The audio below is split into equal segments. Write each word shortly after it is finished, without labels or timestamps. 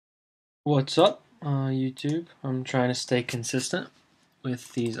What's up, YouTube? I'm trying to stay consistent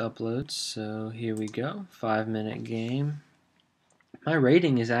with these uploads, so here we go. 5-minute game. My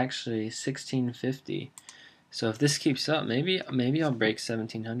rating is actually 1650, so if this keeps up, maybe I'll break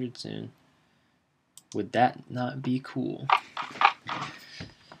 1700 soon. Would that not be cool?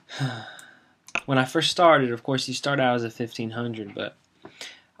 When I first started, of course, you start out as a 1500, but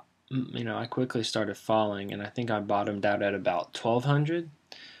I quickly started falling, and I think I bottomed out at about 1200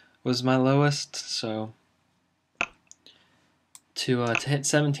 was my lowest. So to hit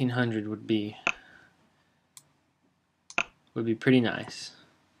 1700 would be pretty nice.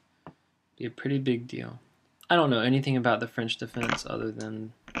 Be a pretty big deal. I don't know anything about the French defense other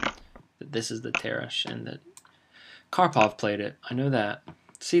than that this is the Teresh and that Karpov played it. I know that.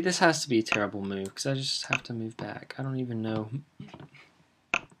 See, this has to be a terrible move because I just have to move back. I don't even know.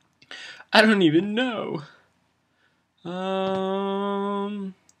 I don't even know.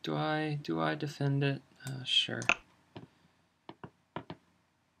 Do I defend it? Sure.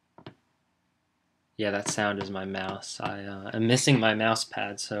 Yeah, that sound is my mouse. I'm missing my mouse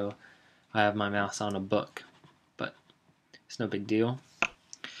pad, so I have my mouse on a book, but it's no big deal.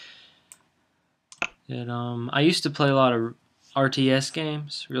 I used to play a lot of RTS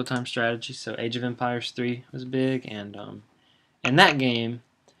games, real-time strategy, so Age of Empires 3 was big, and in that game,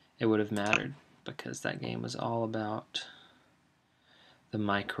 it would have mattered, because that game was all about the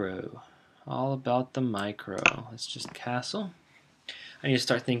micro. All about the micro. Let's just castle. I need to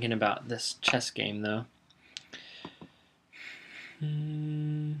start thinking about this chess game, though.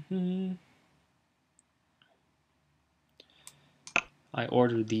 I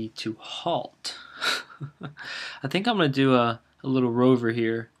order thee to halt. I think I'm going to do a little rover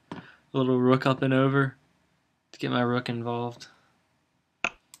here. A little rook up and over to get my rook involved. I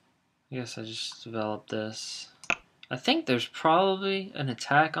guess I just developed this. I think there's probably an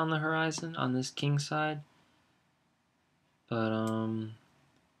attack on the horizon on this king side. But,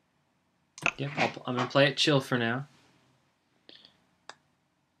 yep, I'm going to play it chill for now.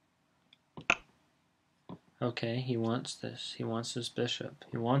 Okay, he wants this. He wants this bishop.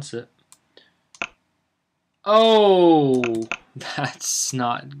 He wants it. Oh, that's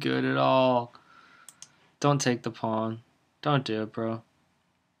not good at all. Don't take the pawn. Don't do it, bro.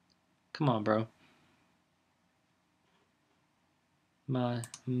 Come on, bro. My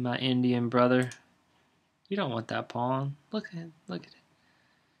Indian brother. You don't want that pawn. Look at it. Look at it.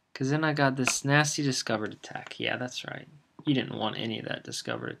 Because then I got this nasty discovered attack. Yeah, that's right. You didn't want any of that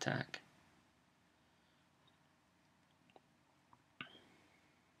discovered attack.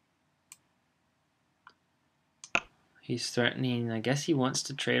 He's threatening. I guess he wants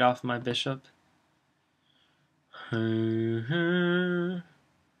to trade off my bishop.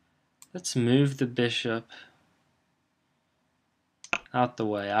 Let's move the bishop out the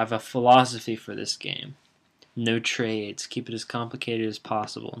way. I have a philosophy for this game. No trades. Keep it as complicated as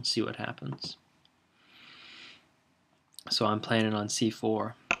possible and see what happens. So I'm planning on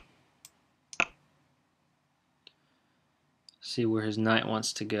c4. See where his knight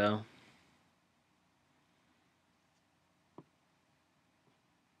wants to go.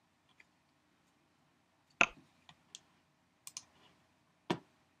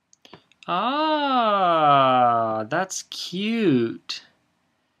 Ah, that's cute.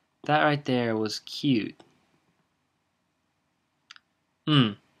 That right there was cute.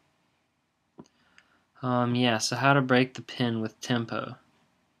 Yeah, so how to break the pin with tempo.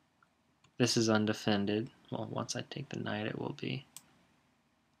 This is undefended. Well, once I take the knight, it will be.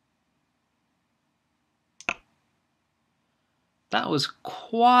 That was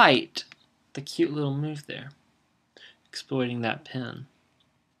quite the cute little move there. Exploiting that pin.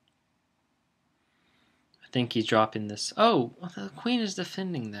 I think he's dropping this. Oh, well, the queen is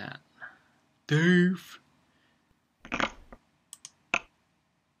defending that. Dave.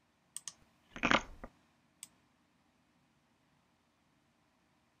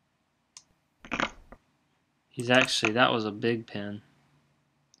 He's actually, that was a big pin.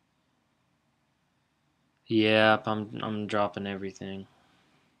 Yep, I'm dropping everything.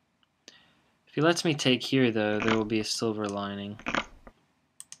 If he lets me take here, though, there will be a silver lining.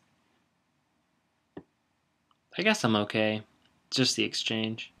 I guess I'm okay. Just the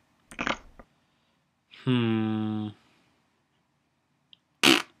exchange. Well,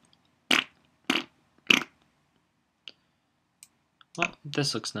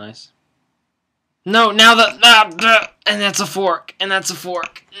 this looks nice. No, now and that's a fork, and that's a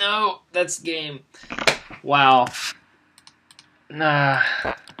fork. No, that's game. Wow. Nah.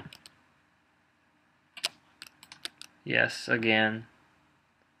 Yes, again.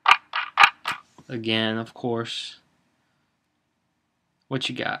 Again, of course. What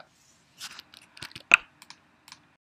you got?